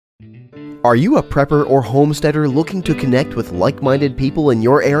Are you a prepper or homesteader looking to connect with like-minded people in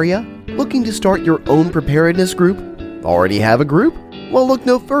your area? Looking to start your own preparedness group? Already have a group? Well, look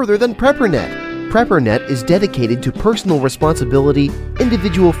no further than PrepperNet. PrepperNet is dedicated to personal responsibility,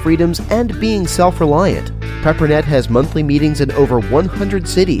 individual freedoms, and being self-reliant. PrepperNet has monthly meetings in over 100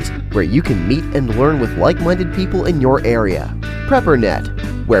 cities where you can meet and learn with like-minded people in your area.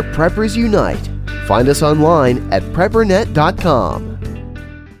 PrepperNet, where preppers unite. Find us online at preppernet.com.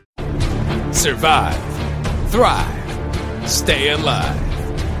 Survive, thrive, stay alive.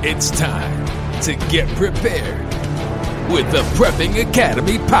 It's time to get prepared with the Prepping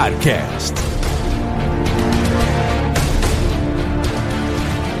Academy podcast.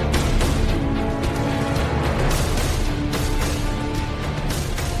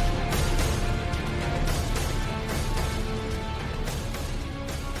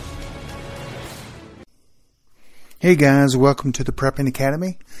 Hey guys, welcome to the Prepping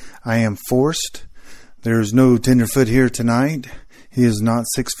Academy. I am Forrest. There's no tenderfoot here tonight. He is not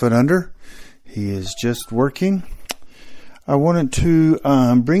 6 foot under. He is just working. I wanted to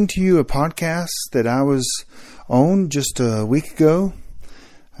bring to you a podcast that I was on just a week ago.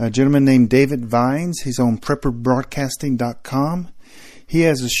 A gentleman named David Vines. He's on Preparedbroadcasting.com. He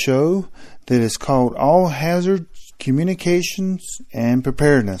has a show that is called All Hazard Communications and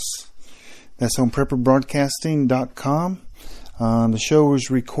Preparedness. That's on Preparedbroadcasting.com. The show was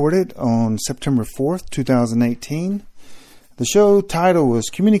recorded on September 4th, 2018. The show title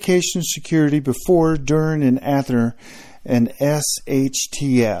was Communication Security Before, During, and After an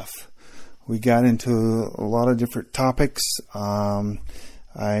SHTF. We got into a lot of different topics. I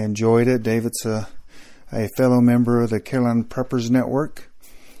enjoyed it. David's a fellow member of the Carolina Preppers Network.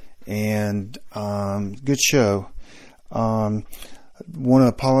 And good show. Want to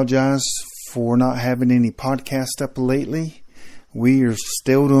apologize for not having any podcast up lately. We are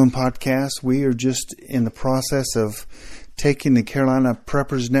still doing podcasts. We are just in the process of taking the Carolina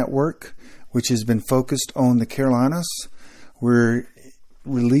Preppers Network, which has been focused on the Carolinas. We're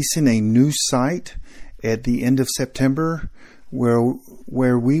releasing a new site at the end of September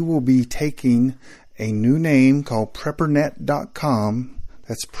where we will be taking a new name called Preppernet.com.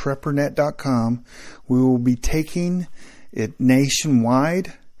 That's Preppernet.com. We will be taking it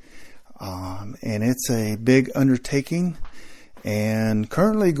nationwide. And it's a big undertaking. And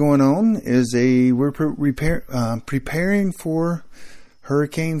currently going on is we're preparing for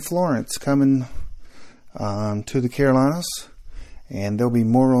Hurricane Florence coming to the Carolinas. And there'll be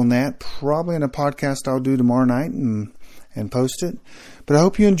more on that probably in a podcast I'll do tomorrow night and post it. But I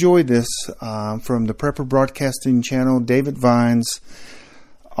hope you enjoyed this from the Prepper Broadcasting channel, David Vines,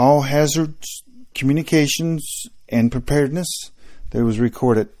 All Hazards Communications and Preparedness, that was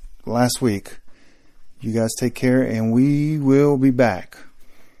recorded last week. You guys take care, and we will be back.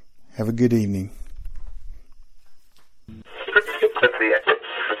 Have a good evening.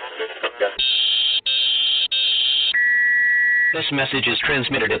 This message is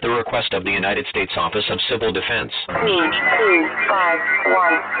transmitted at the request of the United States Office of Civil Defense. 2251211.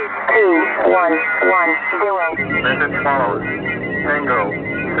 Message follows. Tango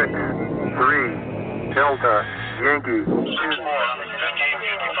 6-3 Delta Yankee. 1555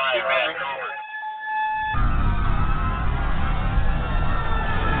 Vancouver.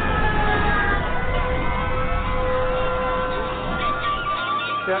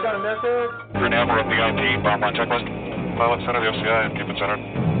 I got a message. Now we're up the IP, bomb line checklist. Pilot, center the FCI and keep it centered.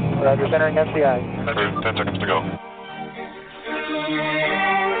 Roger, centering FCI. 10 seconds to go.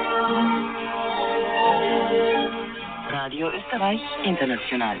 Radio Österreich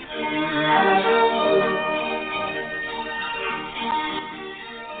International.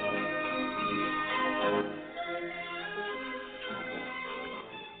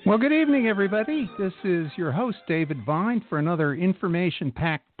 Well, good evening, everybody. This is your host, David Vine, for another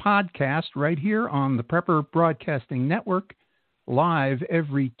information-packed podcast right here on the Prepper Broadcasting Network, live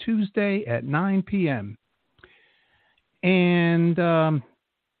every Tuesday at 9 p.m. And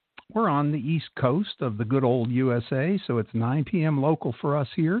we're on the East Coast of the good old USA, so it's 9 p.m. local for us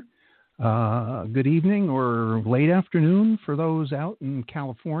here. Good evening or late afternoon for those out in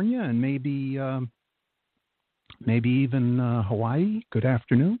California and maybe even Hawaii. Good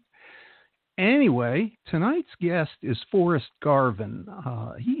afternoon. Anyway, tonight's guest is Forrest Garvin.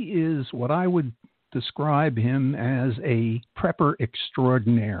 He is what I would describe him as a prepper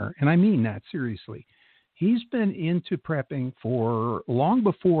extraordinaire, and I mean that seriously. He's been into prepping for long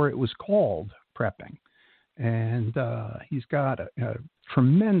before it was called prepping, and he's got a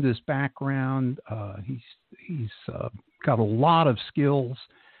tremendous background. He's got a lot of skills.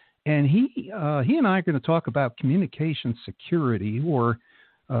 And he and I are going to talk about communication security, or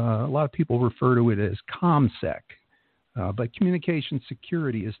A lot of people refer to it as ComSec, but communication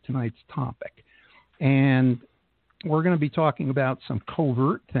security is tonight's topic. And we're going to be talking about some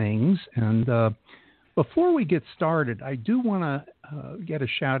covert things. And before we get started, I do want to get a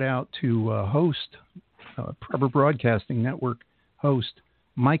shout out to host, Prepper Broadcasting Network host,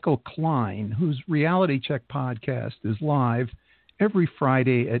 Michael Klein, whose Reality Check podcast is live every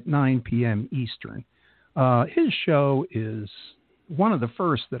Friday at 9 p.m. Eastern. His show is one of the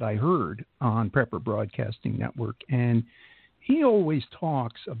first that I heard on Prepper Broadcasting Network, and he always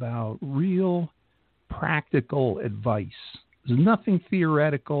talks about real practical advice. There's nothing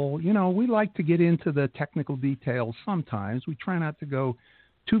theoretical. You know, we like to get into the technical details sometimes. We try not to go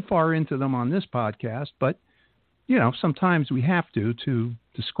too far into them on this podcast, but, you know, sometimes we have to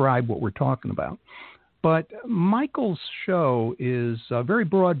describe what we're talking about. But Michael's show is very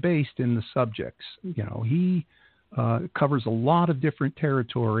broad-based in the subjects. You know, he covers a lot of different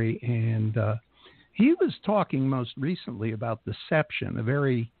territory, and he was talking most recently about deception, a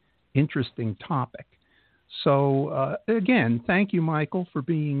very interesting topic. So, again, thank you, Michael, for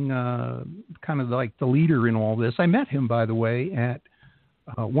being kind of like the leader in all this. I met him, by the way, at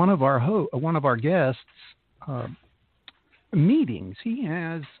one of our guests' meetings. He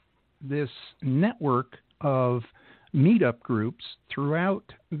has this network of meetup groups throughout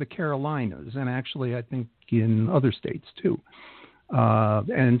the Carolinas, and actually I think in other states too,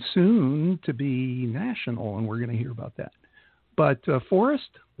 and soon to be national, and we're going to hear about that. But Forrest,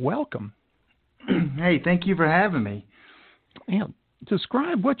 welcome. Hey, thank you for having me. Yeah,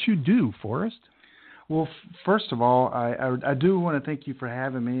 describe what you do, Forrest. Well, first of all, I do want to thank you for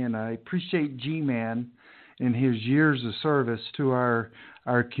having me, and I appreciate G-Man and his years of service to our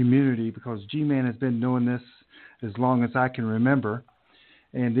community, because G-Man has been doing this as long as I can remember.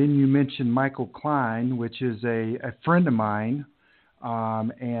 And then you mentioned Michael Klein, which is a friend of mine,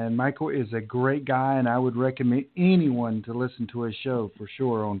 and Michael is a great guy, and I would recommend anyone to listen to his show for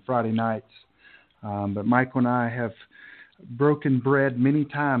sure on Friday nights. But Michael and I have broken bread many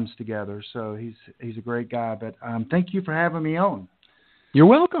times together, so he's a great guy. But thank you for having me on. You're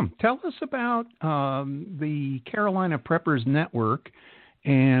welcome. Tell us about the Carolina Preppers Network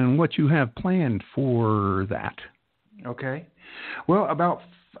and what you have planned for that. Okay. Well,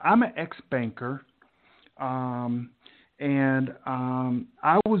 I'm an ex-banker, and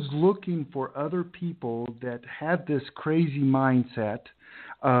I was looking for other people that had this crazy mindset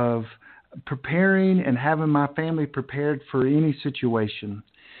of preparing and having my family prepared for any situation.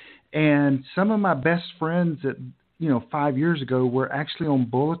 And some of my best friends that 5 years ago were actually on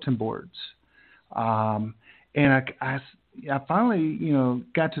bulletin boards. And I finally,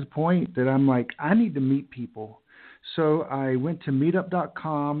 got to the point that I'm like, I need to meet people. So I went to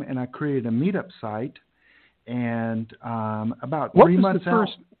meetup.com and I created a meetup site. And about 3 months out.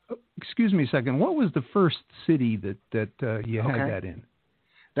 Excuse me a second. What was the first city that you had that in?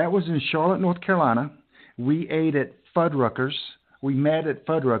 That was in Charlotte, North Carolina. We ate at Fuddruckers. We met at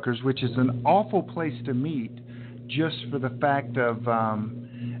Fuddruckers, which is an awful place to meet, just for the fact of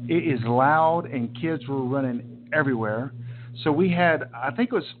it is loud and kids were running everywhere. So we had, I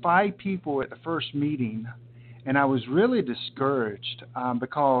think it was 5 people at the first meeting, and I was really discouraged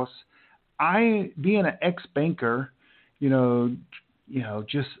because being an ex-banker,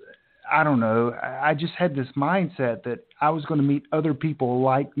 just, I don't know, I just had this mindset that I was going to meet other people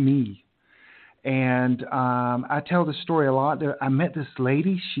like me. And I tell this story a lot. I met this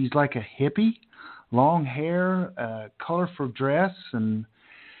lady. She's like a hippie, long hair, colorful dress, and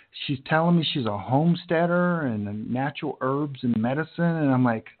she's telling me she's a homesteader and natural herbs and medicine. And I'm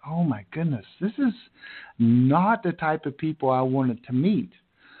like, oh, my goodness, this is not the type of people I wanted to meet.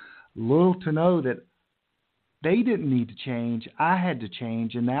 Little to know that they didn't need to change. I had to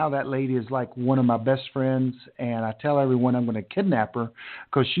change, and now that lady is like one of my best friends, and I tell everyone I'm going to kidnap her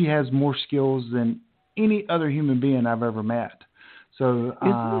because she has more skills than any other human being I've ever met. So,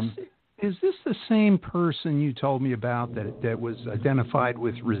 is this the same person you told me about that was identified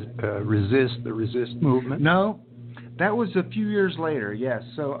with the Resist movement? No, that was a few years later, yes.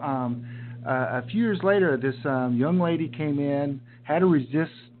 So a few years later, this young lady came in, had a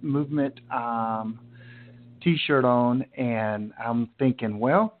Resist movement T-shirt on, and I'm thinking,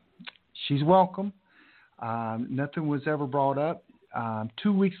 well, she's welcome. Nothing was ever brought up.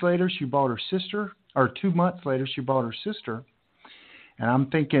 2 weeks later, she brought her sister, or 2 months later, she brought her sister. And I'm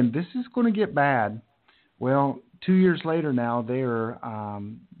thinking, this is going to get bad. Well, 2 years later now, they are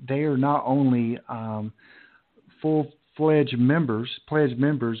not only full-fledged members,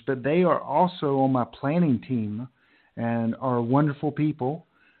 but they are also on my planning team and are wonderful people.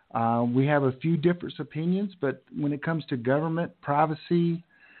 We have a few different opinions, but when it comes to government, privacy,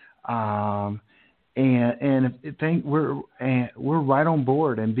 And if think we're right on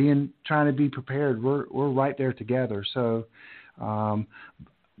board and trying to be prepared. We're right there together. So,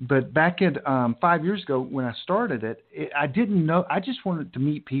 but back at 5 years ago when I started it, I didn't know. I just wanted to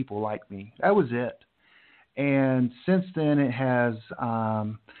meet people like me. That was it. And since then, it has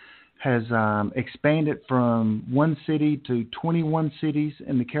expanded from one city to 21 cities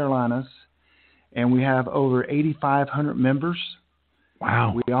in the Carolinas, and we have over 8,500 members.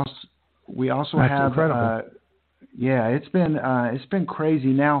 Wow! We also That's have incredible. it's been crazy.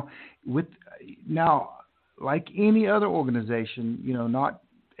 Now like any other organization, not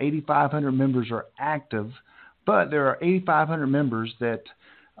 8,500 members are active, but there are 8,500 members that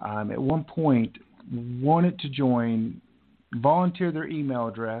at one point wanted to join, volunteer their email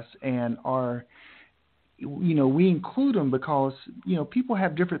address, and are, we include them because, people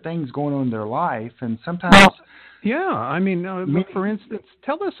have different things going on in their life, and sometimes. Well, yeah, I mean, for instance,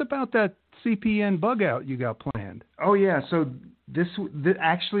 tell us about that CPN bug out you got planned. Oh yeah, so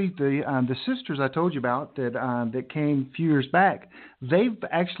actually the sisters I told you about that came a few years back, they've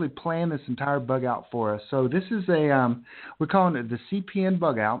actually planned this entire bug out for us. So this is we're calling it the CPN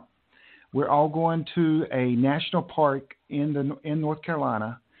bug out. We're all going to a national park in North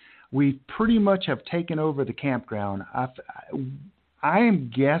Carolina. We pretty much have taken over the campground. I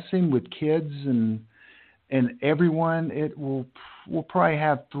am guessing with kids and everyone, we'll probably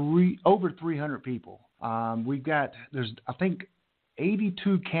have over 300 people. There's I think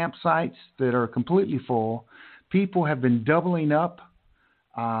 82 campsites that are completely full. People have been doubling up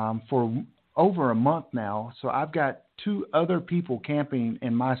for over a month now. So I've got 2 other people camping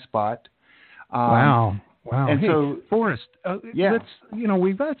in my spot. Wow. And hey, so, Forrest, yeah.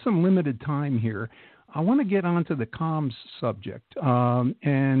 We've got some limited time here. I want to get onto the comms subject.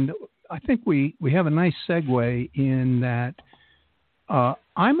 And I think we have a nice segue in that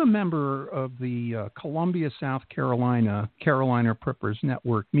I'm a member of the Columbia, South Carolina Preppers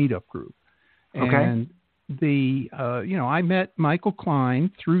Network meetup group. Okay. And I met Michael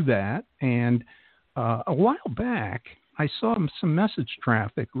Klein through that. And a while back, I saw some message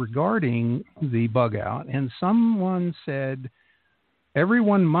traffic regarding the bug out, and someone said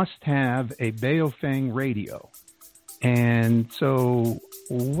everyone must have a Baofeng radio. And so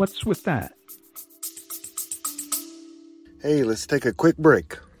what's with that? Hey, let's take a quick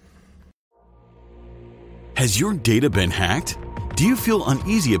break. Has your data been hacked? Do you feel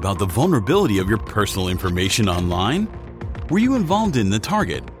uneasy about the vulnerability of your personal information online? Were you involved in the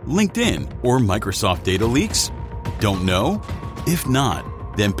Target, LinkedIn, or Microsoft data leaks? Don't know? If not,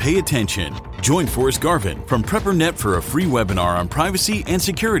 then pay attention. Join Forrest Garvin from Preparedness for a free webinar on privacy and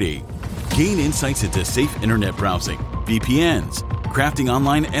security. Gain insights into safe internet browsing, VPNs, crafting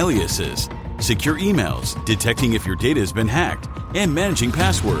online aliases, secure emails, detecting if your data has been hacked, and managing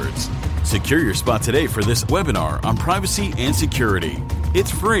passwords. Secure your spot today for this webinar on privacy and security.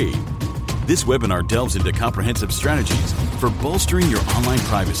 It's free. This webinar delves into comprehensive strategies for bolstering your online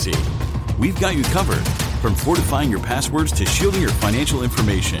privacy. We've got you covered, from fortifying your passwords to shielding your financial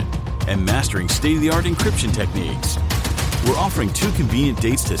information and mastering state-of-the-art encryption techniques. We're offering 2 convenient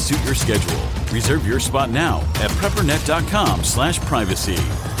dates to suit your schedule. Reserve your spot now at preppernet.com/privacy.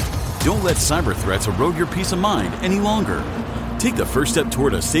 Don't let cyber threats erode your peace of mind any longer. Take the first step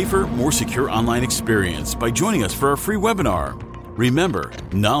toward a safer, more secure online experience by joining us for our free webinar. Remember,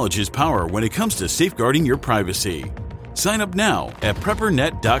 knowledge is power when it comes to safeguarding your privacy. Sign up now at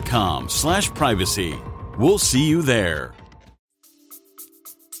preppernet.com/privacy. We'll see you there.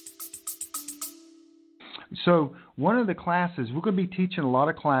 So one of the classes, we're going to be teaching a lot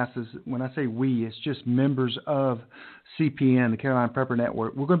of classes. When I say we, it's just members of CPN, the Carolina Prepper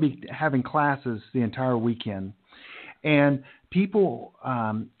Network. We're going to be having classes the entire weekend. And people,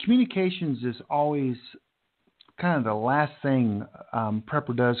 communications is always kind of the last thing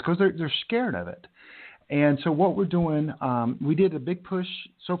Prepper does because they're scared of it. And so what we're doing, we did a big push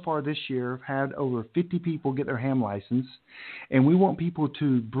so far this year, had over 50 people get their ham license, and we want people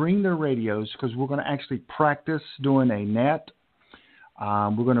to bring their radios because we're going to actually practice doing a net.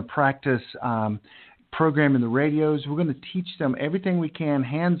 We're going to practice programming the radios. We're going to teach them everything we can,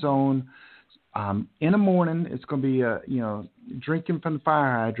 hands-on. In the morning, it's going to be, drinking from the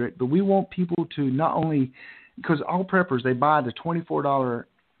fire hydrant, but we want people to not only, because all preppers, they buy the $24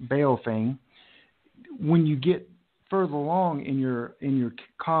 Baofeng. When you get further along in your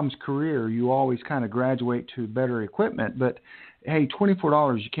comms career, you always kind of graduate to better equipment. But hey,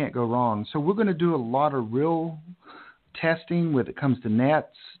 $24, you can't go wrong. So we're going to do a lot of real testing when it comes to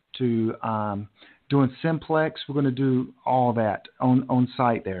nets, to doing simplex. We're going to do all that on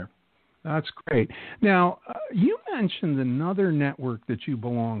site there. That's great. Now, you mentioned another network that you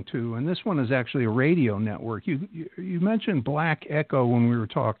belong to, and this one is actually a radio network. You mentioned Black Echo when we were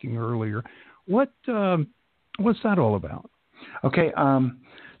talking earlier. What's that all about? Okay,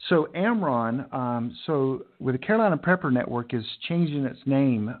 so AMRON, so with the Carolina Prepper Network, is changing its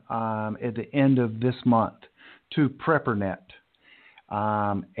name at the end of this month to PrepperNet.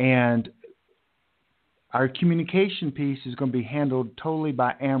 And our communication piece is going to be handled totally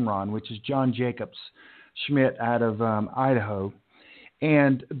by AMRON, which is John Jacobs Schmidt out of Idaho.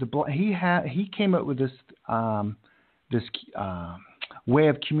 And he came up with this way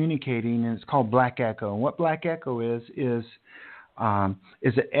of communicating, and it's called Black Echo. And what Black Echo is an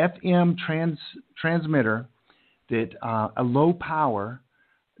FM transmitter that a low power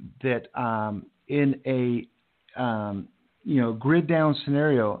that in a grid down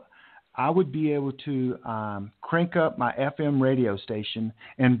scenario, I would be able to crank up my FM radio station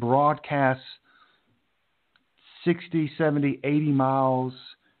and broadcast 60, 70, 80 miles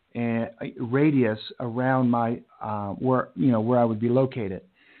radius around my where I would be located.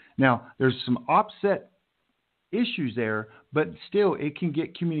 Now, there's some offset issues there, but still it can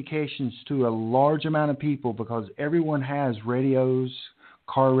get communications to a large amount of people because everyone has radios,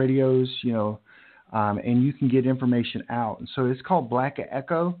 car radios, and you can get information out. And so it's called Black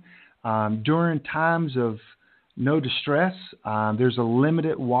Echo. During times of no distress, there's a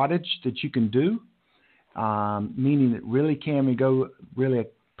limited wattage that you can do, meaning it really can go really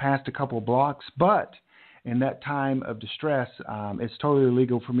past a couple of blocks. But in that time of distress, it's totally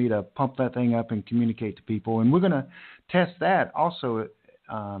illegal for me to pump that thing up and communicate to people. And we're going to test that also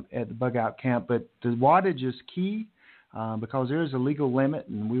at the Bug Out Camp. But the wattage is key because there is a legal limit,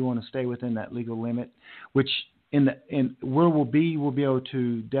 and we want to stay within that legal limit, which where we'll be able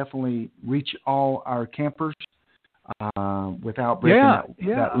to definitely reach all our campers without breaking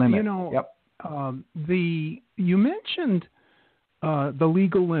that limit. You mentioned the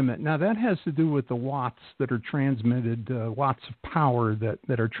legal limit. Now that has to do with the watts that are transmitted, watts of power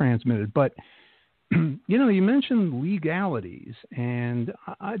that are transmitted. But you mentioned legalities, and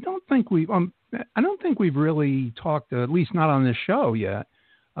I don't think we've really talked, at least not on this show yet,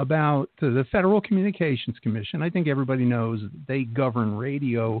 about the Federal Communications Commission. I think everybody knows they govern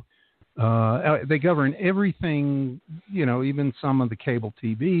radio. They govern everything, even some of the cable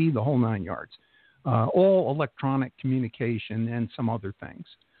TV, the whole 9 yards, all electronic communication and some other things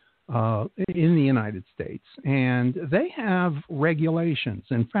in the United States. And they have regulations.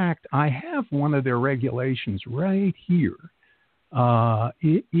 In fact, I have one of their regulations right here.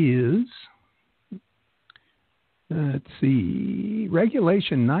 It is... Let's see,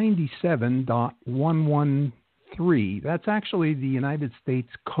 Regulation 97.113. That's actually the United States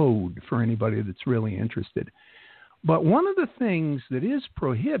Code for anybody that's really interested. But one of the things that is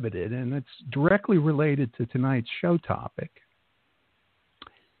prohibited, and it's directly related to tonight's show topic,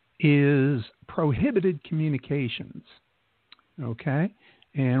 is prohibited communications. Okay?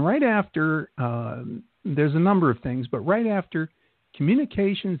 And right after, there's a number of things, but right after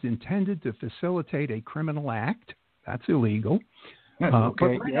communications intended to facilitate a criminal act, that's illegal. But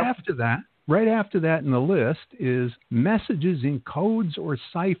after that in the list is messages in codes or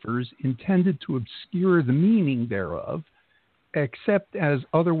ciphers intended to obscure the meaning thereof, except as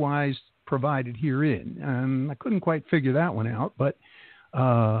otherwise provided herein. And I couldn't quite figure that one out. But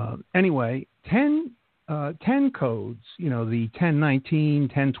anyway, 10 codes, the 1019,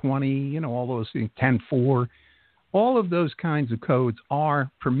 1020, all those things, 10.4, all of those kinds of codes are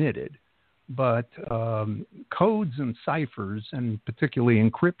permitted. But codes and ciphers, and particularly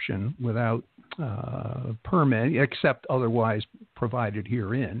encryption without permit, except otherwise provided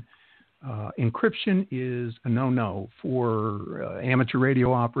herein, encryption is a no-no for amateur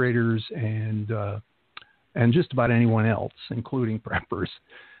radio operators and just about anyone else, including preppers.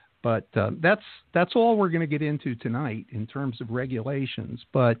 But that's all we're going to get into tonight in terms of regulations.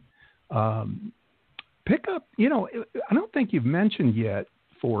 But pick up, I don't think you've mentioned yet,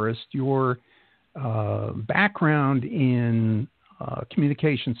 Forrest, your background in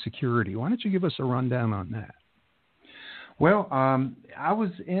communication security. Why don't you give us a rundown on that? Well, I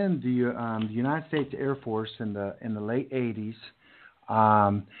was in the United States Air Force in the late '80s,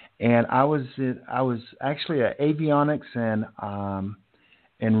 and I was actually an avionics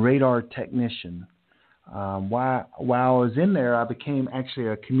and radar technician. While I was in there, I became actually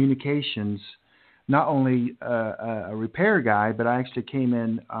a communications, not only a repair guy, but I actually came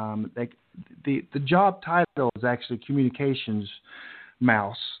in. The job title is actually communications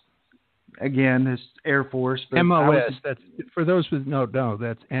mouse. Again, it's Air Force. But MOS. That's for those with no.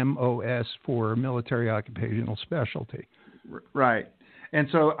 That's MOS for military occupational specialty. Right. And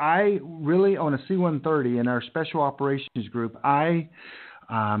so I really, on a C-130 in our special operations group, I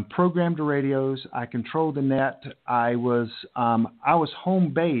programmed the radios. I controlled the net. I was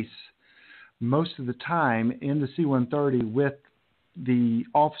home base most of the time in the C-130 with the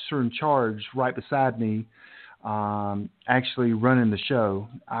officer in charge right beside me, actually running the show.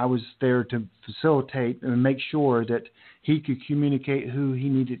 I was there to facilitate and make sure that he could communicate who he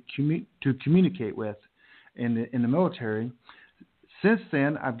needed to communicate with in the military. Since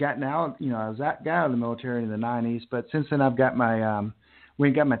then, I've gotten out. I was that guy out of the military in the 90s, but since then I've got my went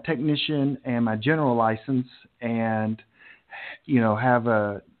and got my technician and my general license, and have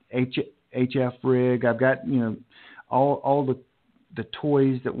a HF rig. I've got all the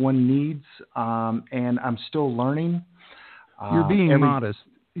toys that one needs, and I'm still learning. You're being modest.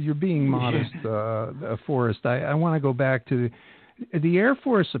 You're being modest, Forrest. I want to go back to the Air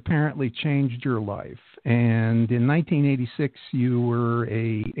Force. Apparently changed your life, and in 1986 you were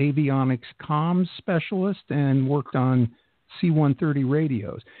a avionics comms specialist and worked on C-130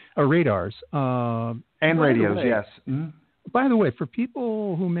 radars. And radios, yes. Mm-hmm. By the way, for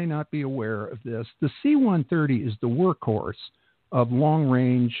people who may not be aware of this, the C-130 is the workhorse of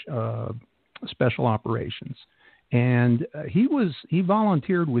long-range special operations. And he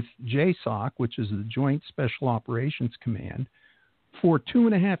volunteered with JSOC, which is the Joint Special Operations Command, for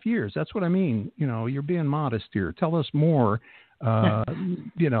 2.5 years. That's what I mean. You're being modest here. Tell us more,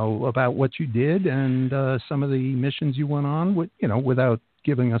 about what you did and some of the missions you went on, without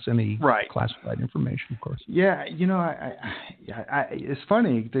giving us any classified information, of course. Yeah, it's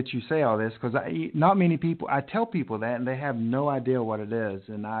funny that you say all this, because not many people, I tell people that and they have no idea what it is,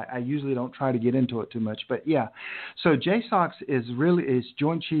 and I usually don't try to get into it too much. But yeah, so JSOC is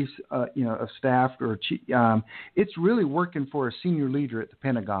Joint Chiefs, of Staff, or it's really working for a senior leader at the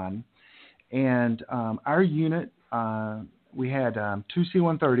Pentagon, and our unit, we had 2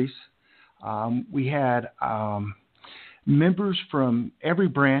 C-130s, we had members from every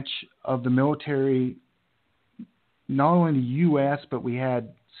branch of the military, not only the U.S., but we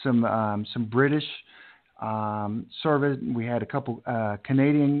had some British service. We had a couple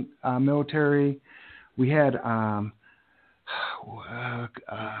Canadian military. We had a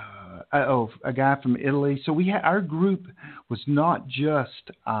guy from Italy. So our group was not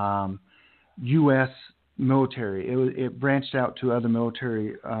just U.S. military. It branched out to other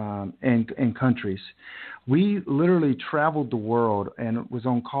military and countries. We literally traveled the world and was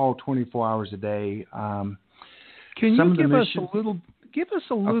on call 24 hours a day. Can you give us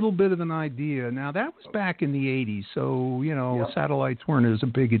a little bit of an idea? Now, that was back in the 80s, so satellites weren't as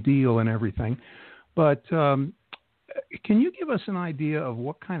big a deal and everything. But can you give us an idea of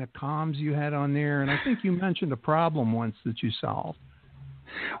what kind of comms you had on there? And I think you mentioned a problem once that you solved.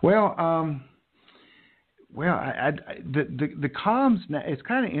 Well, the comms, it's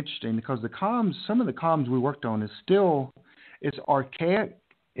kind of interesting because some of the comms we worked on it's archaic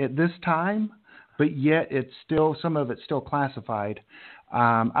at this time, but yet some of it's still classified.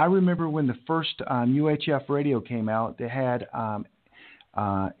 I remember when the first UHF radio came out, they had,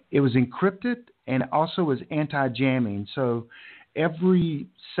 it was encrypted and also was anti-jamming. So every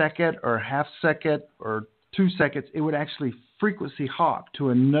second or half second or 2 seconds, it would actually frequency hop to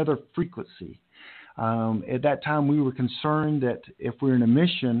another frequency. At that time, we were concerned that if we were in a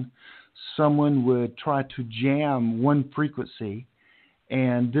mission, someone would try to jam one frequency,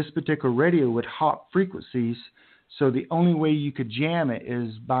 and this particular radio would hop frequencies. So the only way you could jam it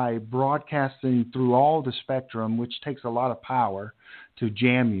is by broadcasting through all the spectrum, which takes a lot of power to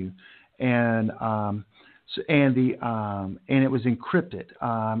jam you. And and it was encrypted.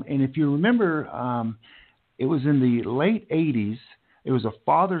 And if you remember, it was in the late 80s. It was a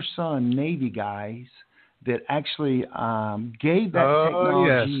father-son Navy guys that actually gave that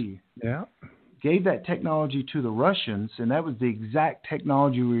technology. Yes. Yeah. Gave that technology to the Russians, and that was the exact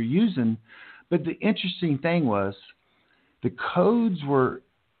technology we were using. But the interesting thing was the codes were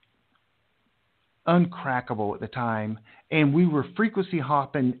uncrackable at the time, and we were frequency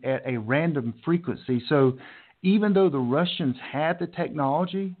hopping at a random frequency. So even though the Russians had the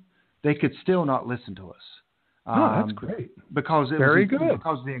technology, they could still not listen to us. That's great. Because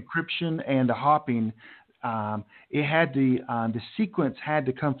because of the encryption and the hopping, it had the sequence had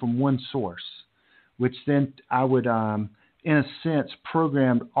to come from one source, which then I would, in a sense,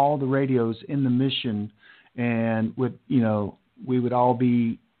 programmed all the radios in the mission, and we would all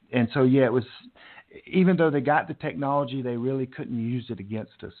be, and so it was. Even though they got the technology, they really couldn't use it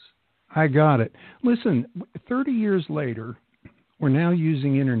against us. I got it. Listen, 30 years later, we're now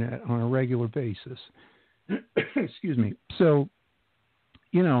using internet on a regular basis. Excuse me. So,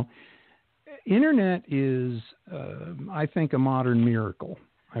 Internet is, I think, a modern miracle.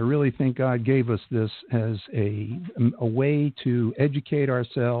 I really think God gave us this as a way to educate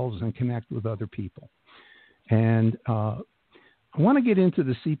ourselves and connect with other people. And I want to get into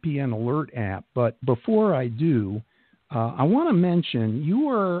the CPN Alert app, but before I do, I want to mention you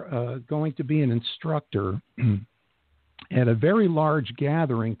are going to be an instructor at a very large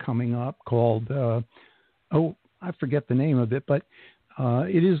gathering coming up called, I forget the name of it, but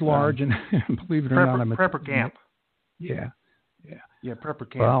it is large, and believe it or not, I'm Prepper Camp. Yeah, Prepper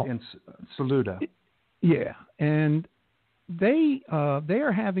Camp in Saluda. Yeah, and they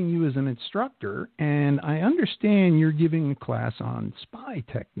are having you as an instructor, and I understand you're giving a class on spy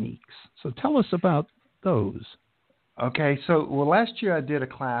techniques. So tell us about those. Okay, so last year I did a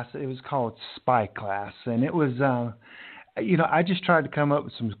class. It was called Spy Class, and it was, I just tried to come up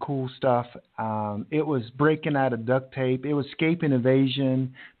with some cool stuff. It was breaking out of duct tape. It was escape and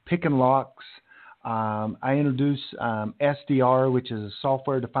evasion, picking locks. I introduced SDR, which is a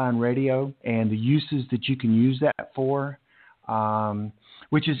software-defined radio, and the uses that you can use that for,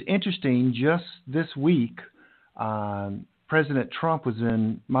 which is interesting. Just this week, President Trump was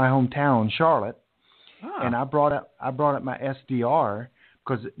in my hometown, Charlotte, and I brought up my SDR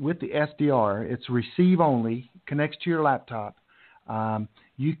because with the SDR, it's receive only, connects to your laptop.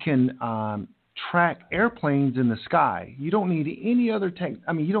 You can track airplanes in the sky. You don't need any other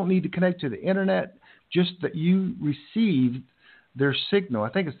you don't need to connect to the internet, just that you receive their signal. I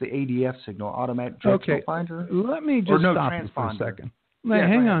think it's the ADF signal, automatic directional finder. Let me just stop you for a second.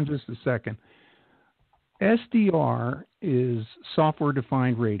 Hang on just a second. SDR is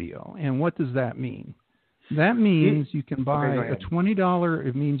software-defined radio, and what does that mean? That means you can buy a $20.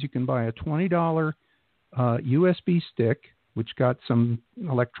 It means you can buy a $20 USB stick, which got some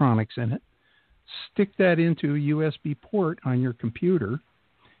electronics in it. Stick that into a USB port on your computer,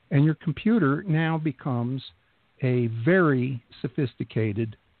 and your computer now becomes a very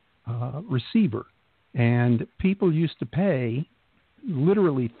sophisticated receiver. And people used to pay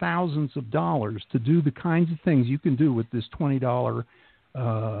literally thousands of dollars to do the kinds of things you can do with this $20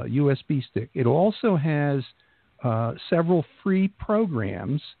 USB stick. It also has several free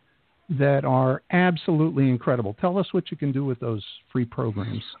programs that are absolutely incredible. Tell us what you can do with those free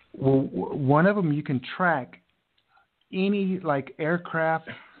programs. Well, one of them, you can track any aircraft,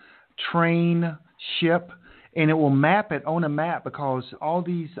 train, ship, and it will map it on a map, because all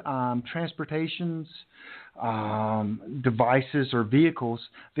these transportations devices or vehicles,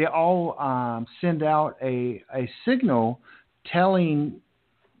 they all send out a signal telling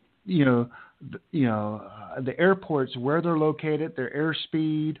the airports where they're located, their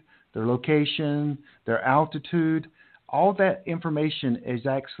airspeed, their location, their altitude. All that information is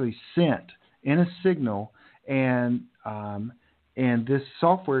actually sent in a signal, and this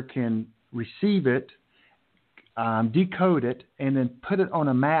software can receive it, decode it, and then put it on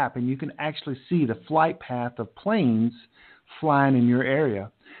a map, and you can actually see the flight path of planes flying in your area.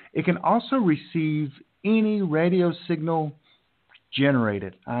 It can also receive any radio signal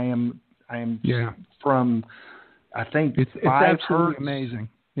generated. I am from, I think, it's 5 absolutely hertz. Amazing.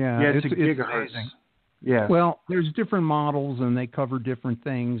 It's amazing. Yeah. Well, there's different models, and they cover different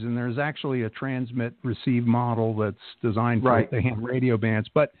things, and there's actually a transmit-receive model that's designed for the ham radio bands.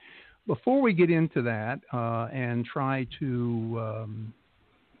 But before we get into that and try to,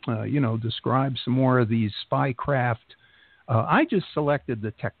 describe some more of these spycraft, I just selected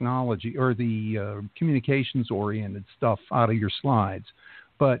the technology or the communications-oriented stuff out of your slides.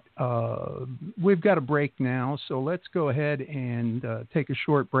 But we've got a break now, so let's go ahead and take a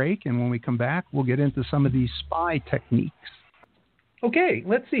short break. And when we come back, we'll get into some of these spy techniques. Okay,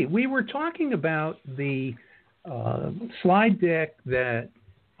 let's see. We were talking about the slide deck that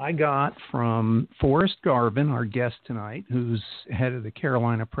I got from Forrest Garvin, our guest tonight, who's head of the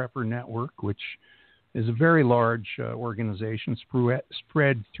Carolina Prepper Network, which is a very large organization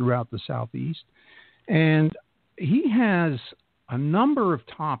spread throughout the Southeast. And he has a number of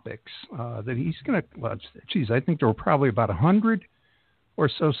topics that he's going to, I think there were probably about 100 or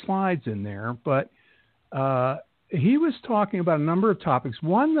so slides in there, but he was talking about a number of topics.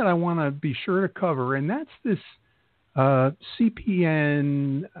 One that I want to be sure to cover, and that's this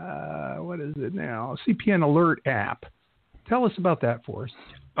CPN, what is it now? CPN Alert app. Tell us about that for us.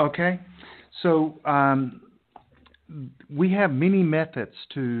 Okay. So we have many methods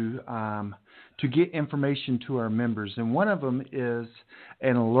to get information to our members, and one of them is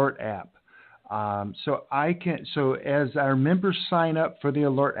an alert app. So as our members sign up for the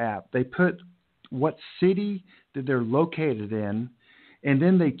alert app, they put what city that they're located in, and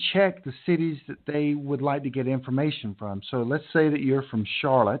then they check the cities that they would like to get information from. So let's say that you're from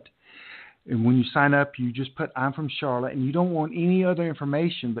Charlotte. And when you sign up, you just put I'm from Charlotte, and you don't want any other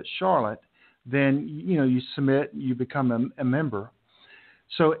information but Charlotte. Then you submit, you become a member.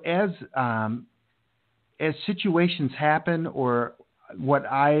 So as situations happen, or what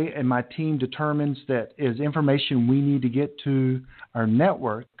I and my team determines that is information we need to get to our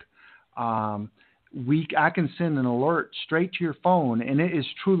network, I can send an alert straight to your phone, and it is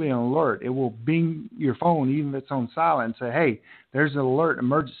truly an alert. It will bing your phone, even if it's on silent, and say, hey, there's an alert,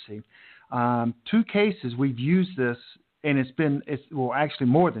 emergency. 2 cases we've used this, and it's actually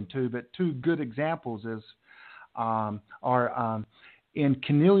more than 2, but 2 good examples are in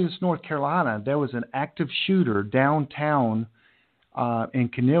Cornelius, North Carolina. There was an active shooter downtown in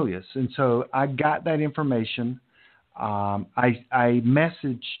Cornelius, and so I got that information. I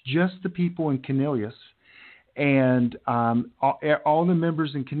messaged just the people in Cornelius, and all the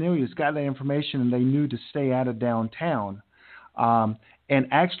members in Cornelius got that information, and they knew to stay out of downtown. And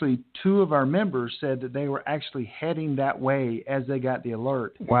actually, 2 of our members said that they were actually heading that way as they got the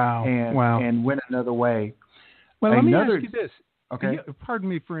alert. Wow. And went another way. Well, let me ask you this. Okay. Pardon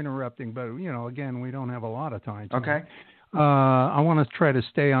me for interrupting, but, again, we don't have a lot of time tonight. Okay. I want to try to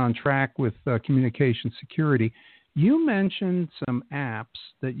stay on track with communication security. You mentioned some apps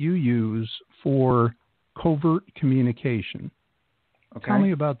that you use for covert communication. Okay. Tell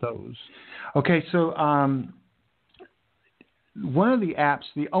me about those. Okay, so one of the apps,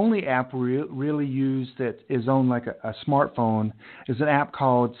 the only app we really use that is on like a smartphone, is an app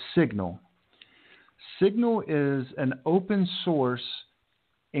called Signal. Signal is an open source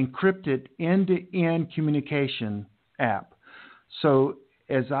encrypted end-to-end communication app. So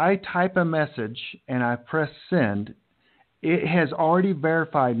as I type a message and I press send, it has already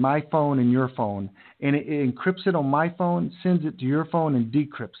verified my phone and your phone, and it encrypts it on my phone, sends it to your phone, and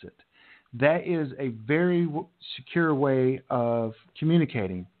decrypts it. That is a very secure way of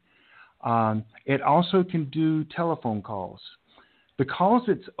communicating. It also can do telephone calls. Because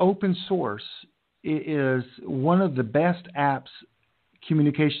it's open source, it is one of the best apps,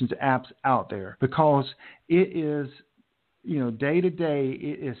 communications apps out there, because it is, day to day,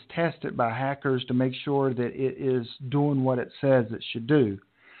 it is tested by hackers to make sure that it is doing what it says it should do.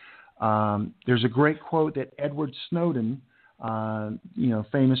 There's a great quote that Edward Snowden,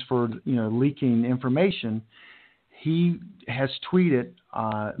 famous for leaking information, he has tweeted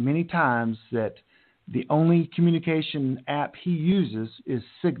many times that the only communication app he uses is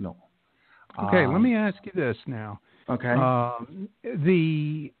Signal. Okay, let me ask you this now. Okay.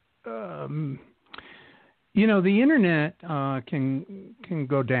 The internet can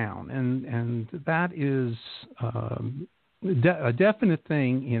go down, and that is a definite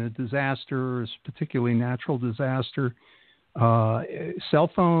thing in a disaster, particularly natural disaster. Cell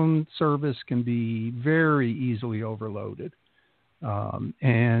phone service can be very easily overloaded,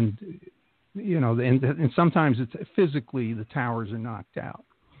 and sometimes it's physically the towers are knocked out.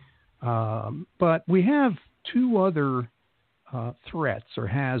 But we have 2 other threats or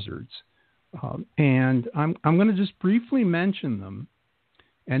hazards, and I'm going to just briefly mention them,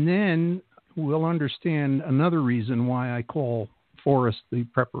 and then we'll understand another reason why I call Forrest the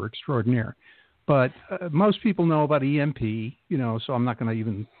prepper extraordinaire. But most people know about EMP, so I'm not going to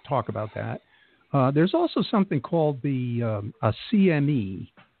even talk about that. There's also something called a CME,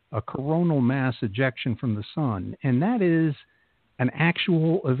 a coronal mass ejection from the sun, and that is an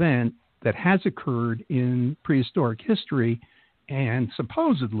actual event that has occurred in prehistoric history, and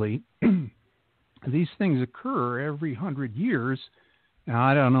supposedly these things occur every 100 years. Now,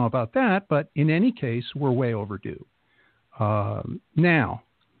 I don't know about that, but in any case, we're way overdue. Now,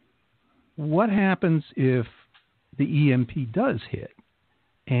 what happens if the EMP does hit?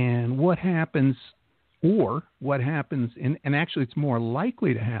 And what happens, and actually it's more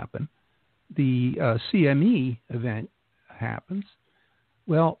likely to happen, the CME event happens.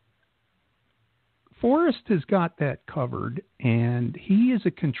 Well, Forrest has got that covered, and he is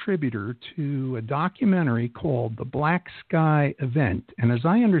a contributor to a documentary called The Black Sky Event. And as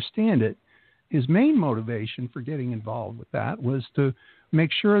I understand it, his main motivation for getting involved with that was to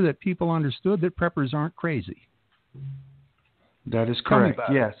make sure that people understood that preppers aren't crazy. That is correct,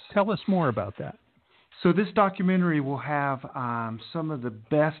 yes. Tell us more about that. So this documentary will have some of the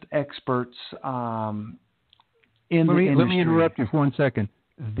best experts in the industry. Let me interrupt you for 1 second.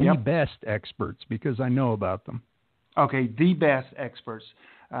 The best experts, because I know about them. Okay, the best experts.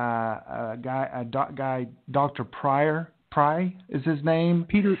 Dr. Pry is his name.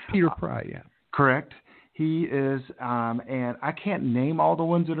 Peter Pry, yeah. Correct. He is, and I can't name all the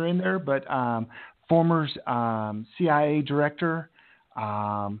ones that are in there, but former CIA director.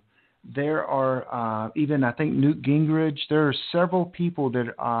 There are even, I think, Newt Gingrich. There are several people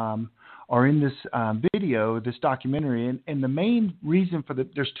that are in this video, this documentary. And the main reason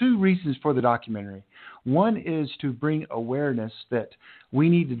there's two reasons for the documentary. One is to bring awareness that we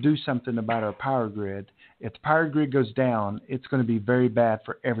need to do something about our power grid. If the power grid goes down, it's going to be very bad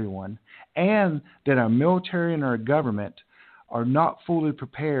for everyone. And that our military and our government are not fully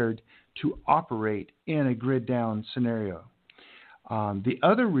prepared to operate in a grid down scenario. The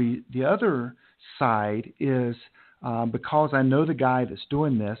other side is because I know the guy that's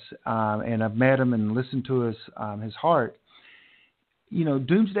doing this, and I've met him and listened to his heart.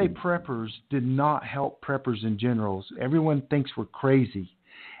 Doomsday preppers did not help preppers in general. Everyone thinks we're crazy,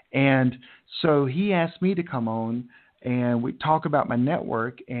 and so he asked me to come on and we talk about my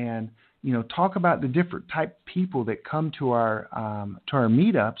network and talk about the different type of people that come to our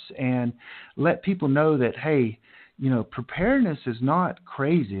meetups and let people know that, hey, preparedness is not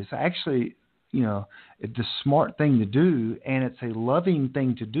crazy. It's actually, it's a smart thing to do, and it's a loving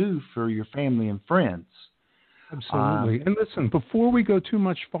thing to do for your family and friends. Absolutely. And listen, before we go too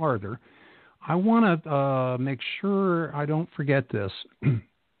much farther, I want to make sure I don't forget this.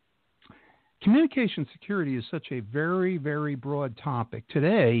 Communication security is such a very, very broad topic.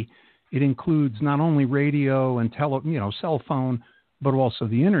 Today, it includes not only radio and cell phone, but also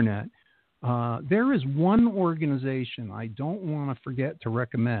the internet. There is one organization I don't want to forget to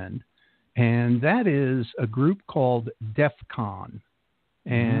recommend, and that is a group called DEF CON.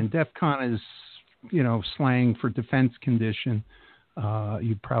 And DEF CON is, slang for defense condition.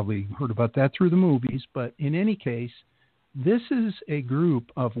 You've probably heard about that through the movies, but in any case, this is a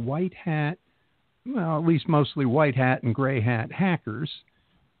group of white hat, well, at least mostly white hat and gray hat hackers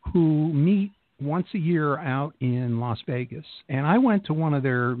who meet once a year out in Las Vegas. And I went to one of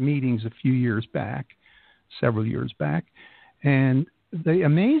their meetings several years back, and the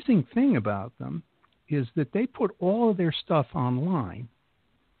amazing thing about them is that they put all of their stuff online.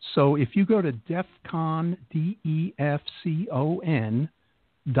 So if you go to defcon,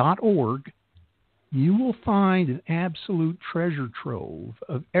 DEFCON.org, you will find an absolute treasure trove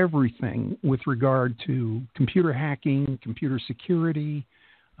of everything with regard to computer hacking, computer security,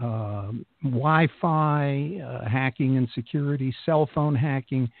 Wi-Fi hacking and security, cell phone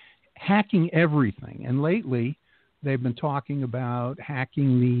hacking everything. And lately, they've been talking about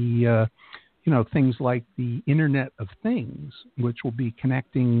hacking the, things like the Internet of Things, which will be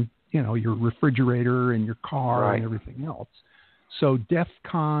connecting, your refrigerator and your car and everything else. So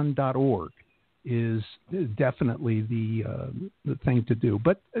defcon.org is definitely the thing to do.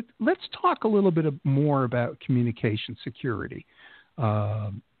 But let's talk a little bit more about communication security.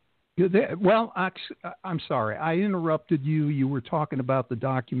 I'm sorry, I interrupted you. You were talking about the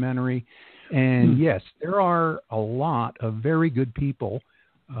documentary, and yes, there are a lot of very good people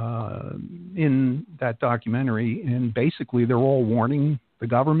in that documentary, and basically they're all warning the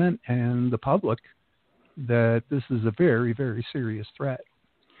government and the public that this is a very, very serious threat.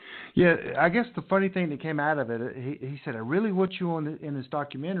 Yeah, I guess the funny thing that came out of it, he said, I really want you in this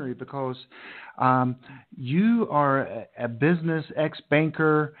documentary because you are a business,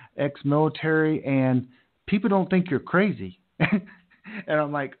 ex-banker, ex-military, and people don't think you're crazy. And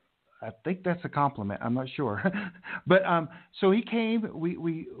I'm like, I think that's a compliment. I'm not sure. But so he came.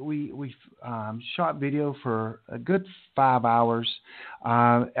 We shot video for a good 5 hours.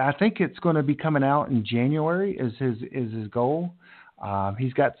 I think it's going to be coming out in January is his goal.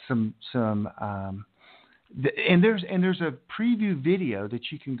 He's got some and there's a preview video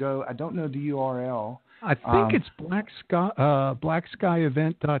that you can go. I don't know the URL. I think it's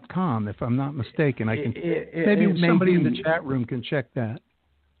blackskyevent.com, if I'm not mistaken. I can maybe somebody in the chat room can check that.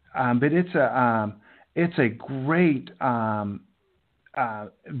 But it's a great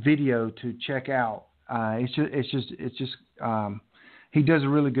video to check out. It's just he does a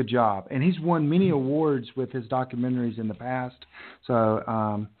really good job, and he's won many awards with his documentaries in the past. So,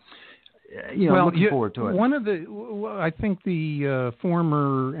 looking forward to it. I think the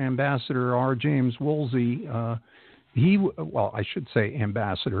former ambassador R. James Woolsey, I should say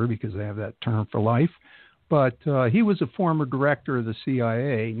ambassador because they have that term for life, but he was a former director of the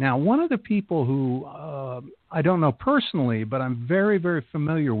CIA. Now, one of the people who I don't know personally, but I'm very, very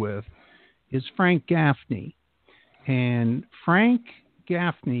familiar with is Frank Gaffney. And Frank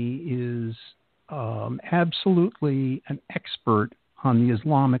Gaffney is absolutely an expert on the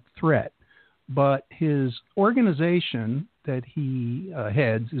Islamic threat. But his organization that he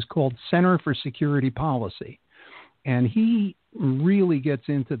heads is called Center for Security Policy. And he really gets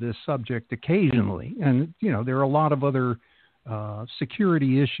into this subject occasionally. And, there are a lot of other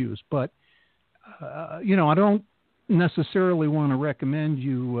security issues. But, I don't necessarily want to recommend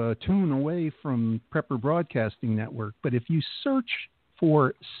you tune away from Prepper Broadcasting Network. But if you search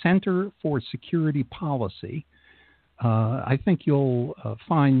for Center for Security Policy. I think you'll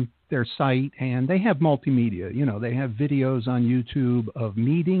find their site, and they have multimedia. You know, they have videos on YouTube of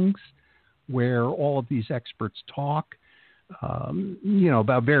meetings where all of these experts talk, you know,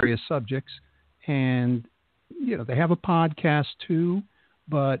 about various subjects. And, you know, they have a podcast too,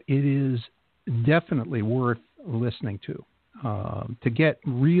 but it is definitely worth listening to get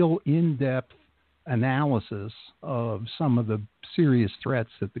real in-depth analysis of some of the serious threats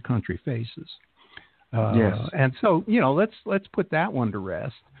that the country faces. Yes. And so, you know, let's put that one to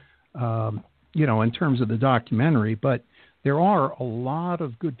rest, you know, in terms of the documentary. But there are a lot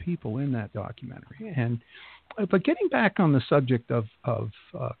of good people in that documentary. But getting back on the subject of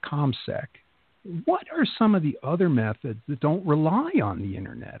ComSec, what are some of the other methods that don't rely on the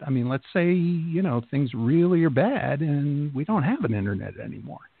internet? I mean, let's say, you know, things really are bad and we don't have an internet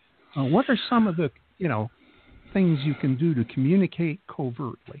anymore. What are some of the, you know, things you can do to communicate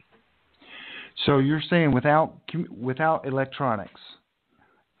covertly? So you're saying without electronics?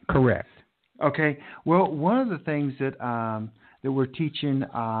 Correct. Okay. Well, one of the things that we're teaching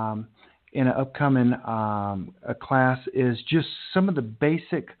in an upcoming a class is just some of the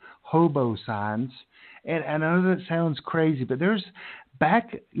basic hobo signs. And I know that sounds crazy, but there's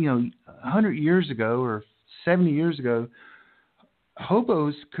back, you know, 100 years ago or 70 years ago,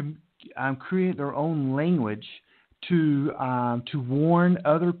 hobos created their own language to warn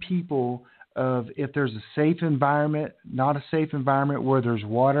other people of if there's a safe environment, not a safe environment, where there's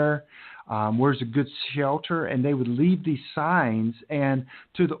water, where's a good shelter, and they would leave these signs, and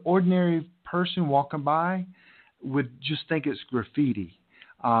to the ordinary person walking by would just think it's graffiti.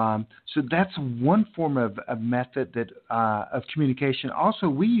 So that's one form of method that of communication. Also,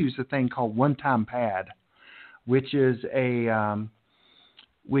 we use a thing called one-time pad, which is a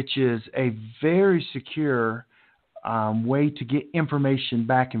very secure way to get information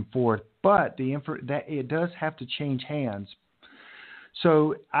back and forth. But that it does have to change hands.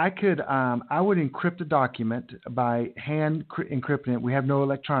 So I would encrypt a document by hand encrypting it. We have no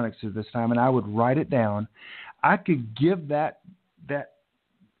electronics at this time, and I would write it down. I could give that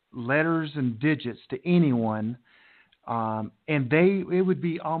letters and digits to anyone, and it would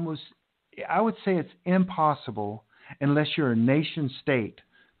be almost, I would say it's impossible unless you're a nation state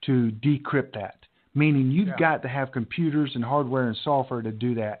to decrypt that. Meaning you've got to have computers and hardware and software to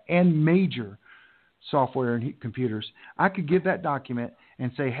do that, and major software and computers. I could give that document and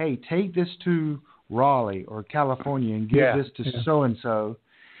say, hey, take this to Raleigh or California and give this to so-and-so.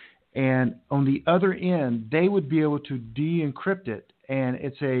 And on the other end, they would be able to de-encrypt it. And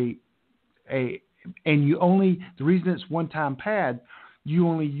it's and you only, the reason it's one-time pad, you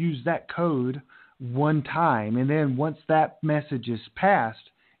only use that code one time. And then once that message is passed,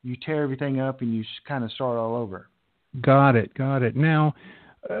 you tear everything up and you kind of start all over. Got it. Now,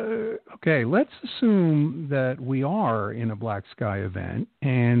 okay, let's assume that we are in a black sky event,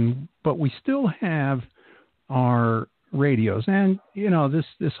 but we still have our radios, and you know this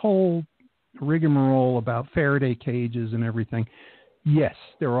whole rigmarole about Faraday cages and everything. Yes,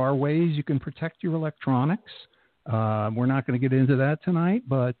 there are ways you can protect your electronics. We're not going to get into that tonight,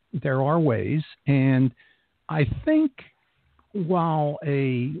 but there are ways, and I think while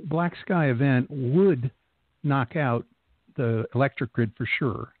a black sky event would knock out the electric grid for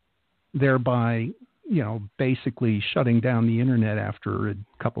sure, thereby, you know, basically shutting down the internet after a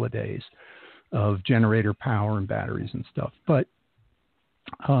couple of days of generator power and batteries and stuff. But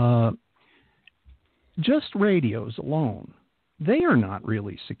just radios alone, they are not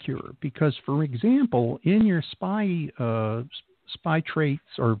really secure because, for example, in your spy traits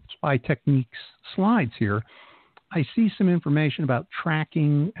or spy techniques slides here, I see some information about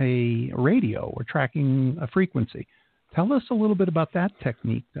tracking a radio or tracking a frequency. Tell us a little bit about that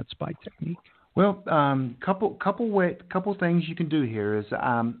technique, that spy technique. Well, couple things you can do here is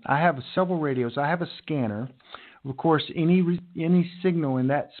I have several radios. I have a scanner. Of course, any signal in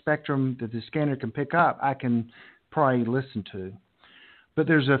that spectrum that the scanner can pick up, I can probably listen to. But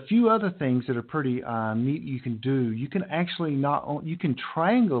there's a few other things that are pretty neat you can do. You can actually you can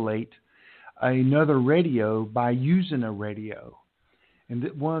triangulate another radio by using a radio. And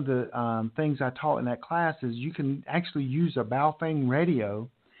one of the things I taught in that class is you can actually use a Baofeng radio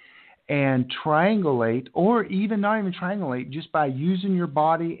and triangulate, or even not even triangulate, just by using your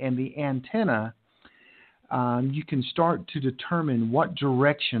body and the antenna, you can start to determine what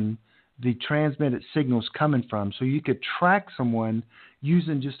direction the transmitted signal is coming from. So you could track someone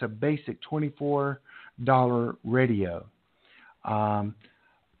using just a basic $24 radio.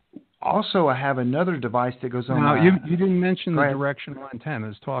 Also, I have another device that goes on. Now, you didn't mention the directional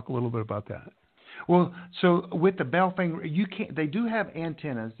antennas. Talk a little bit about that. Well, so with the Belfang, you can't. They do have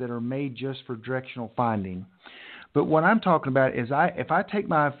antennas that are made just for directional finding. But what I'm talking about is if I take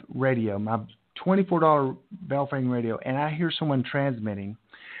my radio, my $24 Belfang radio, and I hear someone transmitting,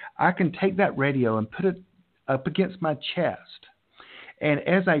 I can take that radio and put it up against my chest. And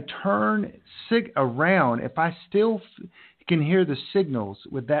as I turn around, if I still can hear the signals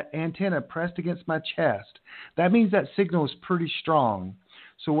with that antenna pressed against my chest, that means that signal is pretty strong.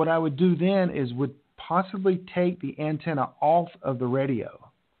 So what I would do then is would possibly take the antenna off of the radio,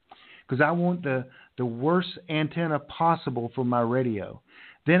 because I want the worst antenna possible for my radio.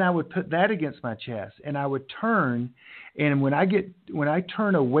 Then I would put that against my chest, and I would turn. And when I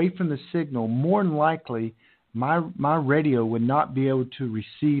turn away from the signal, more than likely my radio would not be able to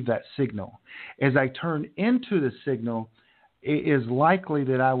receive that signal. As I turn into the signal, it is likely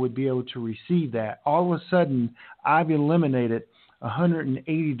that I would be able to receive that. All of a sudden, I've eliminated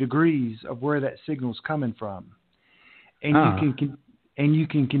 180 degrees of where that signal is coming from, and you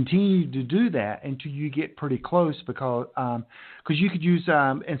can continue to do that until you get pretty close, because you could use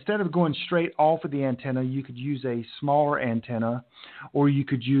instead of going straight off of the antenna, you could use a smaller antenna, or you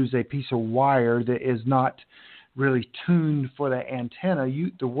could use a piece of wire that is not really tuned for the antenna.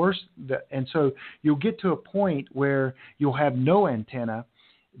 And so you'll get to a point where you'll have no antenna.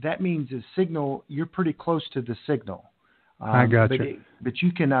 That means the signal, you're pretty close to the signal. I got you. But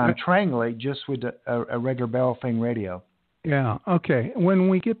you can triangulate just with a regular Belfang radio. Yeah, okay. When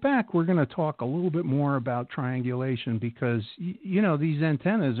we get back, we're going to talk a little bit more about triangulation, because, these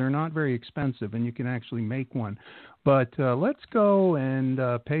antennas are not very expensive, and you can actually make one. But let's go and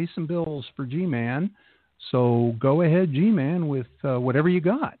pay some bills for G-Man. So go ahead, G-Man, with whatever you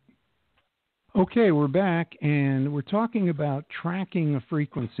got. Okay, we're back, and we're talking about tracking a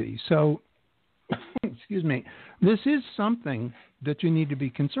frequency. So, excuse me, this is something that you need to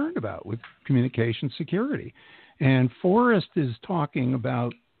be concerned about with communication security. And Forrest is talking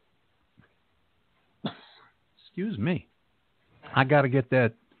about, excuse me, I got to get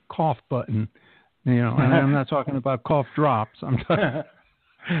that cough button, and I'm not talking about cough drops.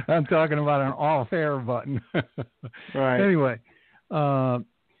 I'm talking about an off-air button. Right. Anyway,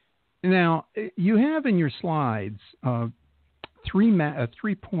 now you have in your slides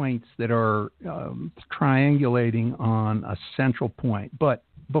three points that are triangulating on a central point. But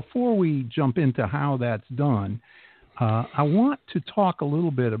before we jump into how that's done, I want to talk a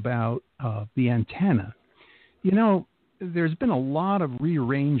little bit about the antenna. There's been a lot of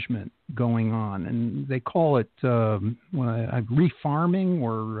rearrangement going on, and they call it refarming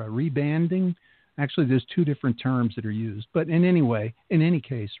or rebanding. Actually, there's two different terms that are used. But in any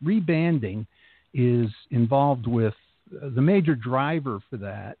case, rebanding is involved with the major driver for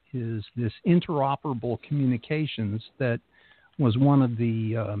that is this interoperable communications that was one of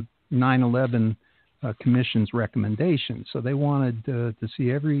the 9/11 Commission's recommendations. So they wanted to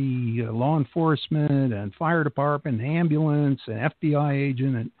see every law enforcement and fire department, ambulance, and FBI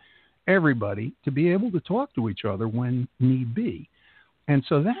agent, and everybody to be able to talk to each other when need be. And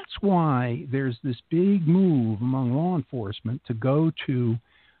so that's why there's this big move among law enforcement to go to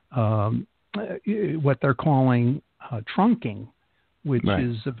what they're calling trunking, which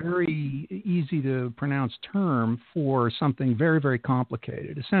is a very easy to pronounce term for something very, very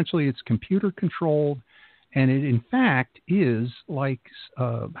complicated. Essentially, it's computer controlled, and it in fact is like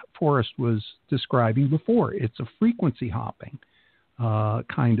Forrest was describing before. It's a frequency hopping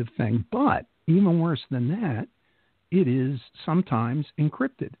kind of thing. But even worse than that, it is sometimes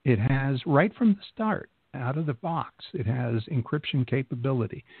encrypted. It has, right from the start, out of the box, it has encryption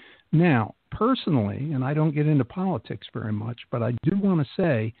capability. Now, personally, and I don't get into politics very much, but I do want to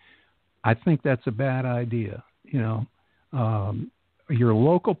say I think that's a bad idea. Your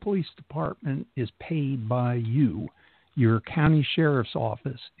local police department is paid by you. Your county sheriff's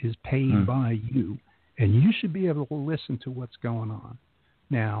office is paid by you, and you should be able to listen to what's going on.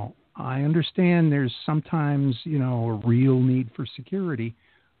 Now, I understand there's sometimes, a real need for security,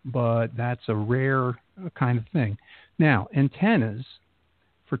 but that's a rare kind of thing. Now, antennas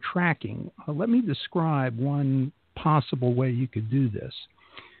for tracking, let me describe one possible way you could do this.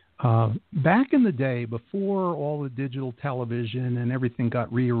 Back in the day, before all the digital television and everything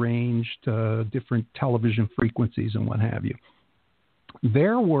got rearranged, different television frequencies and what have you,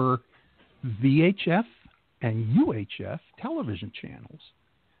 there were VHF and UHF television channels.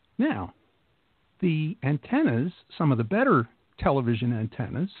 Now, the antennas, some of the better television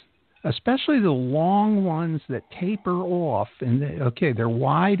antennas, especially the long ones that taper off, and they're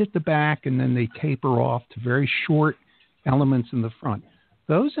wide at the back and then they taper off to very short elements in the front.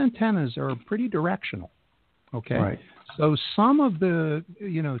 Those antennas are pretty directional. Okay, right. So some of the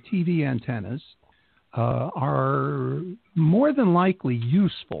TV antennas are more than likely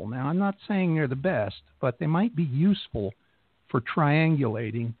useful. Now, I'm not saying they're the best, but they might be useful for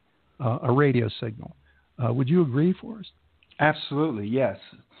triangulating a radio signal. Would you agree, Forrest? Absolutely, yes.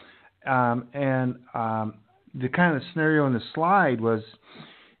 The kind of scenario in the slide was,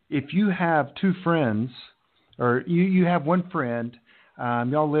 if you have two friends, or you have one friend,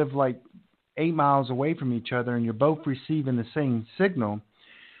 y'all live like 8 miles away from each other, and you're both receiving the same signal,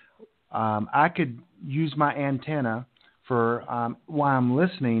 I could use my antenna for while I'm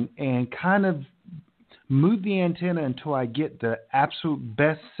listening and kind of move the antenna until I get the absolute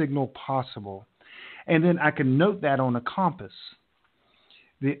best signal possible. And then I can note that on a compass.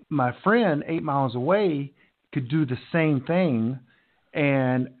 My friend 8 miles away could do the same thing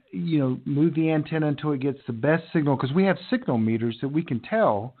and, move the antenna until it gets the best signal, because we have signal meters that we can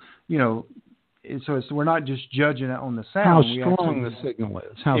tell, so we're not just judging it on the sound. How strong the signal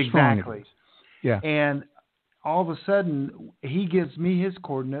is. How strong it is. Yeah. And all of a sudden, he gives me his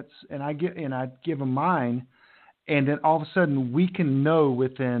coordinates, and I give him mine, and then all of a sudden, we can know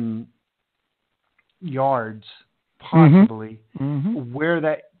within yards, possibly, where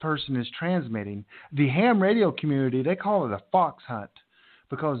that person is transmitting. The ham radio community, they call it a fox hunt,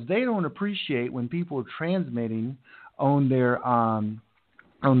 because they don't appreciate when people are transmitting on their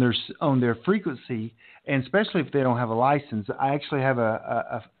frequency, and especially if they don't have a license. I actually have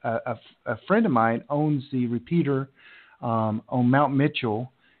a friend of mine owns the repeater on Mount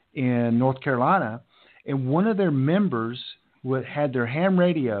Mitchell in North Carolina, and one of their members had their ham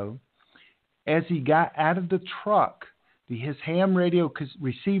radio. As he got out of the truck, his ham radio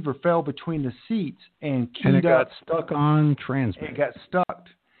receiver fell between the seats and it got stuck on transmit. It got stuck.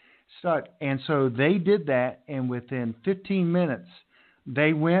 And so they did that, and within 15 minutes,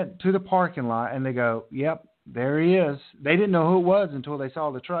 they went to the parking lot, and they go, yep, there he is. They didn't know who it was until they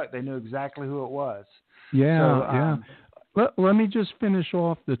saw the truck. They knew exactly who it was. Yeah. Let me just finish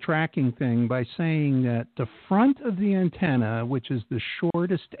off the tracking thing by saying that the front of the antenna, which is the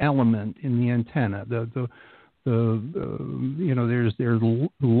shortest element in the antenna, there's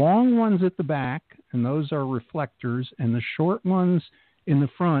long ones at the back, and those are reflectors, and the short ones in the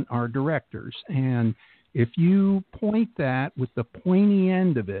front are directors. And if you point that with the pointy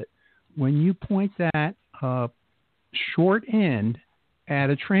end of it, when you point that short end at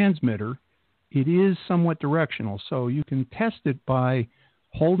a transmitter, it is somewhat directional. So you can test it by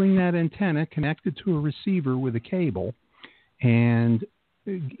holding that antenna connected to a receiver with a cable, and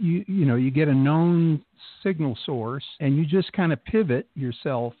you get a known signal source, and you just kind of pivot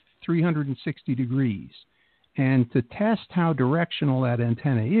yourself 360 degrees. And to test how directional that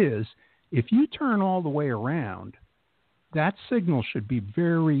antenna is, if you turn all the way around, that signal should be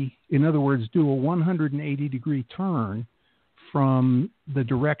in other words, do a 180-degree turn from the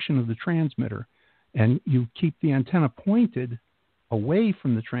direction of the transmitter, and you keep the antenna pointed away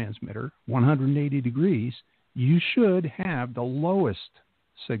from the transmitter 180 degrees, you should have the lowest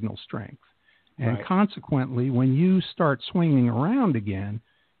signal strength. And consequently, when you start swinging around again,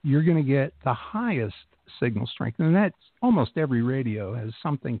 you're going to get the highest signal strength. And that's almost every radio has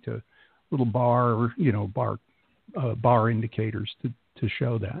something to little bar indicators to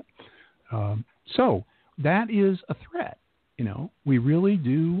show that. So that is a threat. We really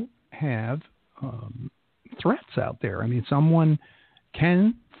do have threats out there. I mean, someone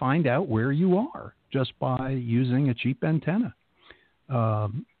can find out where you are just by using a cheap antenna.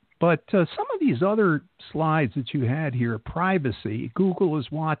 But some of these other slides that you had here, privacy, Google is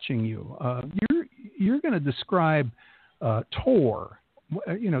watching you. You're going to describe Tor,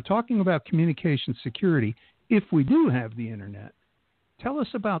 talking about communication security. If we do have the internet, tell us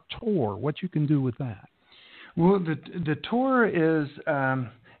about Tor, what you can do with that. Well, the Tor is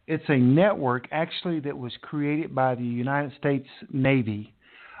it's a network actually that was created by the United States Navy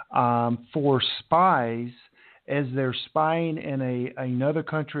for spies as they're spying in another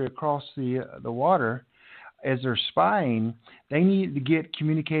country across the water. As they're spying, they need to get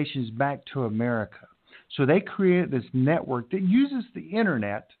communications back to America. So they created this network that uses the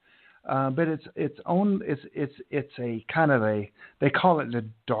internet, but it's a kind of they call it the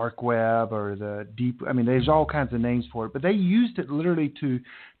dark web or the deep. I mean, there's all kinds of names for it, but they used it literally to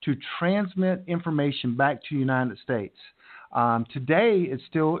transmit information back to the United States. Today,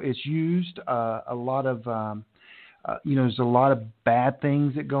 it's used a lot of there's a lot of bad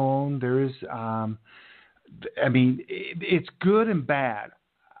things that go on. There is, it's good and bad.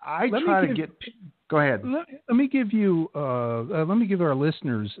 Go ahead. Let me give our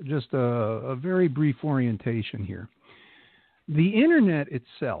listeners just a very brief orientation here. The internet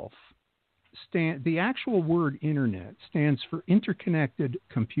itself, the actual word internet stands for interconnected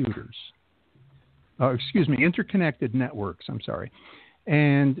computers. interconnected networks, I'm sorry.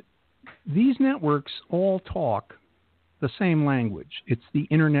 And these networks all talk the same language. It's the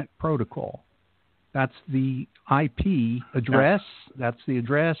Internet Protocol. That's the IP address. That's the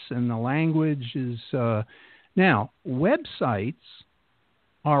address, and the language is... Now, websites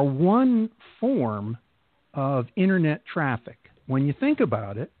are one form of Internet traffic. When you think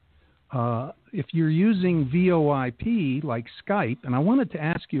about it, if you're using VoIP like Skype, and I wanted to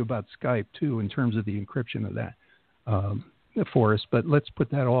ask you about Skype too in terms of the encryption of that for us, but let's put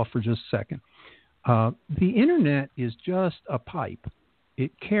that off for just a second. The Internet is just a pipe.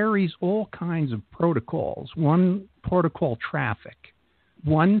 It carries all kinds of protocols. One protocol traffic.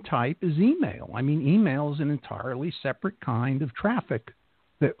 One type is email. I mean, email is an entirely separate kind of traffic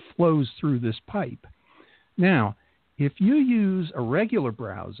that flows through this pipe. Now, if you use a regular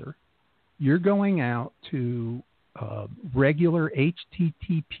browser, you're going out to regular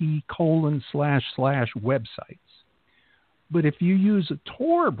HTTP : websites. But if you use a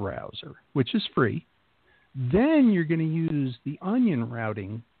Tor browser, which is free, then you're going to use the onion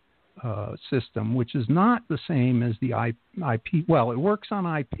routing system, which is not the same as the IP. Well, it works on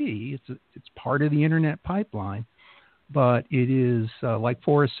IP. It's part of the Internet pipeline, but it is, like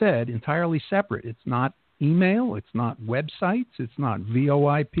Forrest said, entirely separate. It's not email. It's not websites. It's not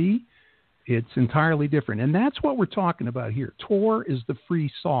VoIP. It's entirely different. And that's what we're talking about here. Tor is the free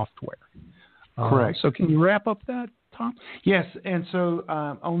software. Correct. So can you wrap up that, Tom? Yes. And so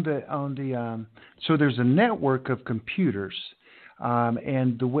so there's a network of computers.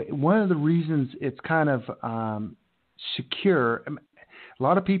 And one of the reasons it's kind of secure, a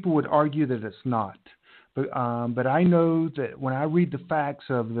lot of people would argue that it's not. But I know that when I read the facts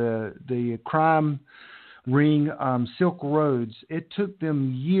of the crime ring, Silk Roads, it took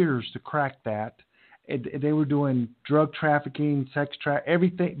them years to crack that. They were doing drug trafficking, sex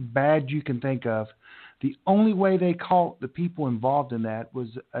everything bad you can think of. The only way they caught the people involved in that was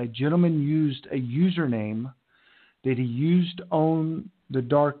a gentleman used a username that he used on the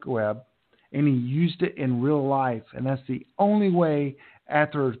dark web, and he used it in real life. And that's the only way,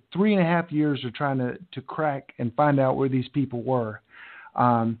 after 3.5 years of trying to crack and find out where these people were.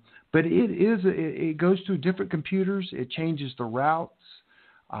 But it goes to different computers. It changes the routes,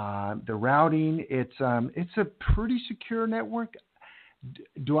 the routing. It's a pretty secure network.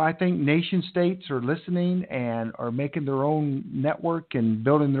 Do I think nation states are listening and are making their own network and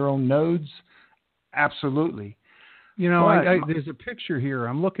building their own nodes? Absolutely. You know, there's a picture here.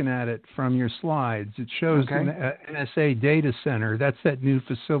 I'm looking at it from your slides. It shows an NSA data center. That's that new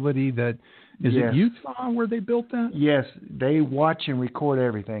facility that is it Utah where they built that? Yes, they watch and record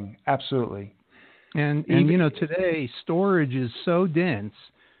everything. Absolutely. And you know, today storage is so dense.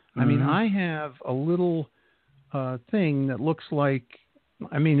 I mean, I have a little thing that looks like,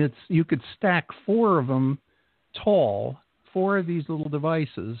 I mean, you could stack 4 of them tall, 4 of these little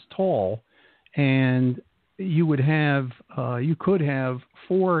devices tall, and you would have, you could have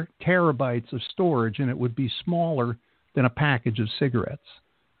 4 terabytes of storage, and it would be smaller than a package of cigarettes.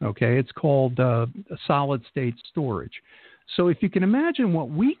 Okay, it's called solid state storage. So if you can imagine what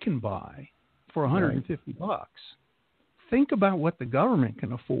we can buy for $150, think about what the government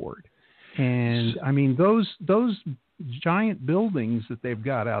can afford. And I mean, those giant buildings that they've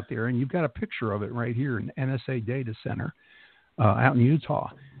got out there, and you've got a picture of it right here in NSA data center out in Utah.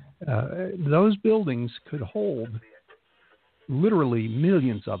 Those buildings could hold literally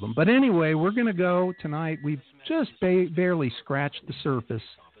millions of them. But anyway, we're going to go tonight. We've just barely scratched the surface.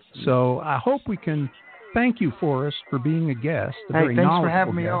 So I hope we can thank you, Forrest, for being a guest. Thanks for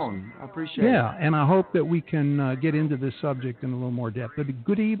having me on. I appreciate it. Yeah, and I hope that we can get into this subject in a little more depth. But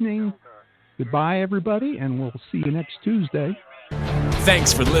good evening. Goodbye, everybody, and we'll see you next Tuesday.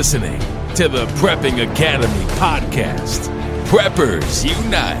 Thanks for listening to the Prepping Academy podcast. Preppers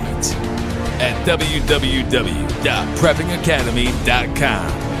Unite at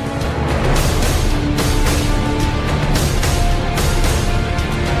www.preppingacademy.com.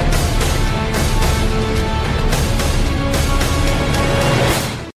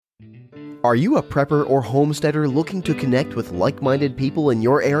 Are you a prepper or homesteader looking to connect with like-minded people in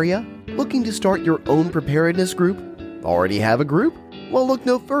your area? Looking to start your own preparedness group? Already have a group? Well, look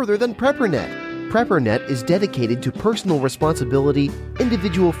no further than PrepperNet. PrepperNet is dedicated to personal responsibility,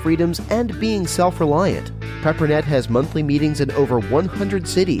 individual freedoms, and being self-reliant. PrepperNet has monthly meetings in over 100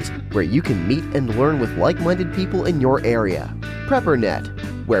 cities where you can meet and learn with like-minded people in your area.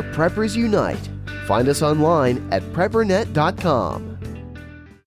 PrepperNet, where preppers unite. Find us online at preppernet.com.